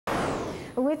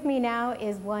With me now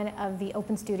is one of the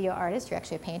Open Studio artists. You're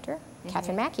actually a painter.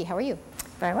 Catherine Mackey, how are you?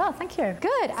 Very well, thank you.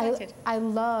 Good. I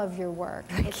love your work.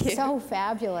 It's so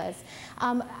fabulous.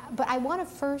 But I want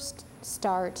to first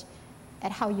start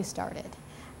at how you started,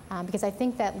 because I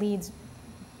think that leads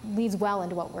well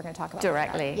into what we're going to talk about.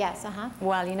 Directly? Yes,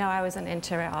 Well, you know, I was an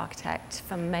interior architect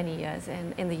for many years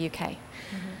in the UK.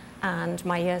 And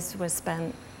my years were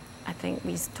spent, I think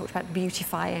we talked about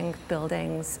beautifying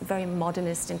buildings, very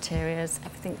modernist interiors,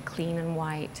 everything clean and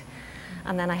white.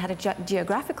 And then I had a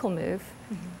geographical move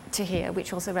to here,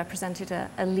 which also represented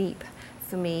a leap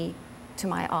for me to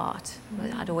my art.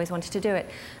 I'd always wanted to do it.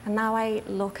 And now I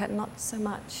look at not so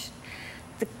much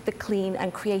the clean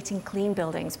and creating clean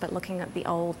buildings, but looking at the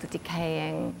old, the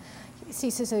decaying. See,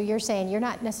 so you're saying you're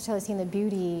not necessarily seeing the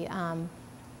beauty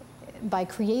by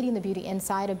creating the beauty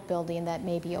inside a building that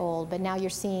may be old, but now you're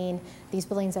seeing these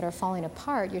buildings that are falling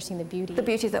apart, you're seeing the beauty. The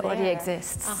beauty that already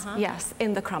exists, yes,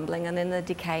 in the crumbling and in the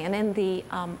decay and in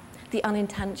the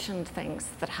unintentioned things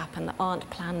that happen that aren't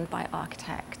planned by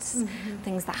architects.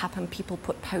 Things that happen, people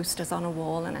put posters on a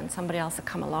wall and then somebody else will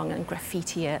come along and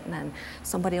graffiti it, and then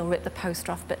somebody will rip the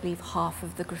poster off but leave half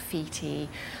of the graffiti,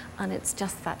 and it's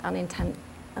just that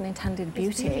unintended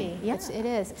beauty. Yes, it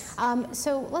is.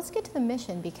 So let's get to the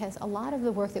mission, because a lot of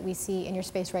the work that we see in your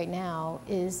space right now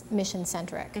is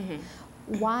mission-centric.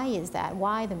 Why is that?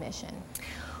 Why the mission?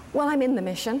 Well, I'm in the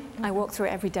mission. I walk through it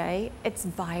every day. It's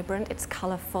vibrant, it's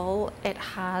colourful, it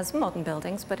has modern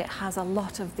buildings, but it has a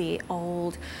lot of the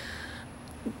old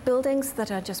buildings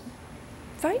that are just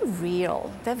very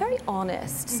real. They're very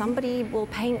honest. Somebody will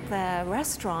paint their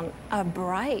restaurant a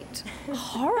bright,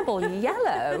 horrible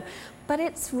yellow, but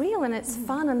it's real and it's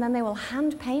fun, and then they will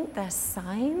hand paint their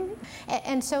sign.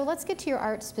 And so let's get to your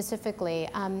art specifically.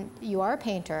 You are a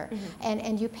painter,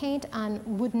 and you paint on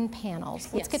wooden panels.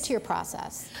 Let's get to your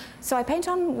process. So I paint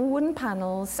on wooden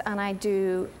panels, and I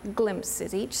do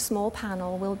glimpses. Each small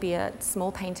panel will be a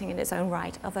small painting in its own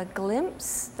right of a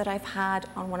glimpse that I've had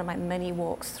on one of my many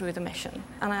walks through the mission.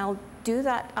 And I'll do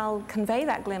that, I'll convey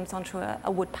that glimpse onto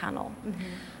a wood panel.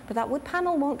 But that wood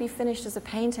panel won't be finished as a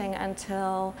painting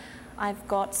until I've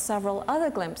got several other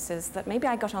glimpses that maybe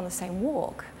I got on the same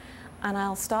walk, and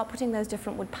I'll start putting those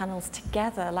different wood panels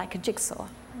together like a jigsaw.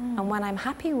 And when I'm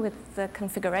happy with the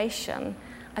configuration,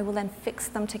 I will then fix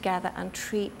them together and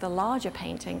treat the larger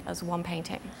painting as one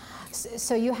painting.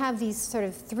 So you have these sort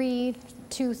of three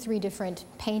different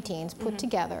paintings put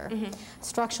together,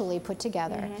 structurally put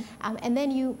together, and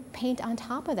then you paint on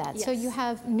top of that. So you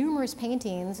have numerous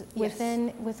paintings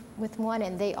within with one,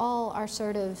 and they all are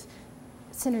sort of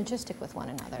synergistic with one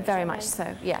another. Very much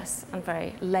so, yes, and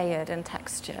very layered and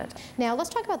textured. Now let's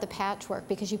talk about the patchwork,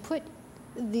 because you put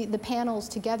the panels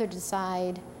together to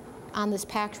decide on this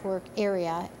patchwork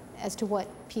area as to what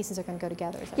pieces are going to go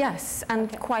together. Yes,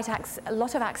 and quite a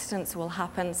lot of accidents will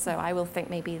happen, so I will think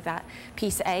maybe that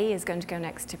piece A is going to go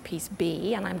next to piece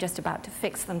B, and I'm just about to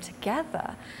fix them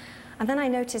together. And then I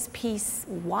notice piece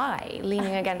Y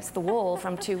leaning against the wall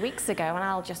from 2 weeks ago, and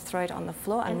I'll just throw it on the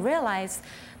floor and realize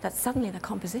that suddenly the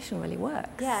composition really works.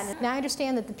 Yeah, now I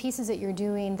understand that the pieces that you're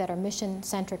doing that are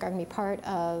mission-centric are going to be part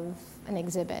of an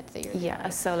exhibit that you're doing. Yeah,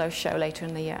 a solo show later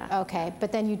in the year. Okay,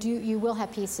 but then you will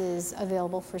have pieces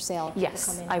available for sale?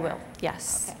 Yes, I will,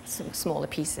 yes. Okay. Some smaller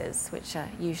pieces, which are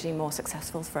usually more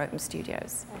successful for open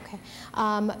studios. Okay.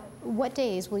 What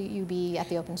days will you be at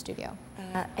the Open Studio?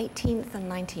 18th and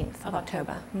 19th of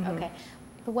October. Okay.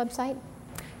 The website?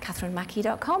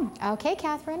 CatherineMackey.com. Okay,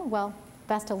 Catherine. Well,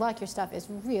 best of luck. Your stuff is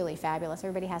really fabulous.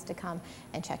 Everybody has to come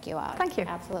and check you out. Thank you.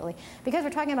 Absolutely. Because we're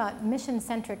talking about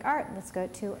mission-centric art, let's go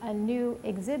to a new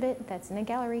exhibit that's in a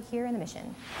gallery here in the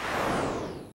Mission.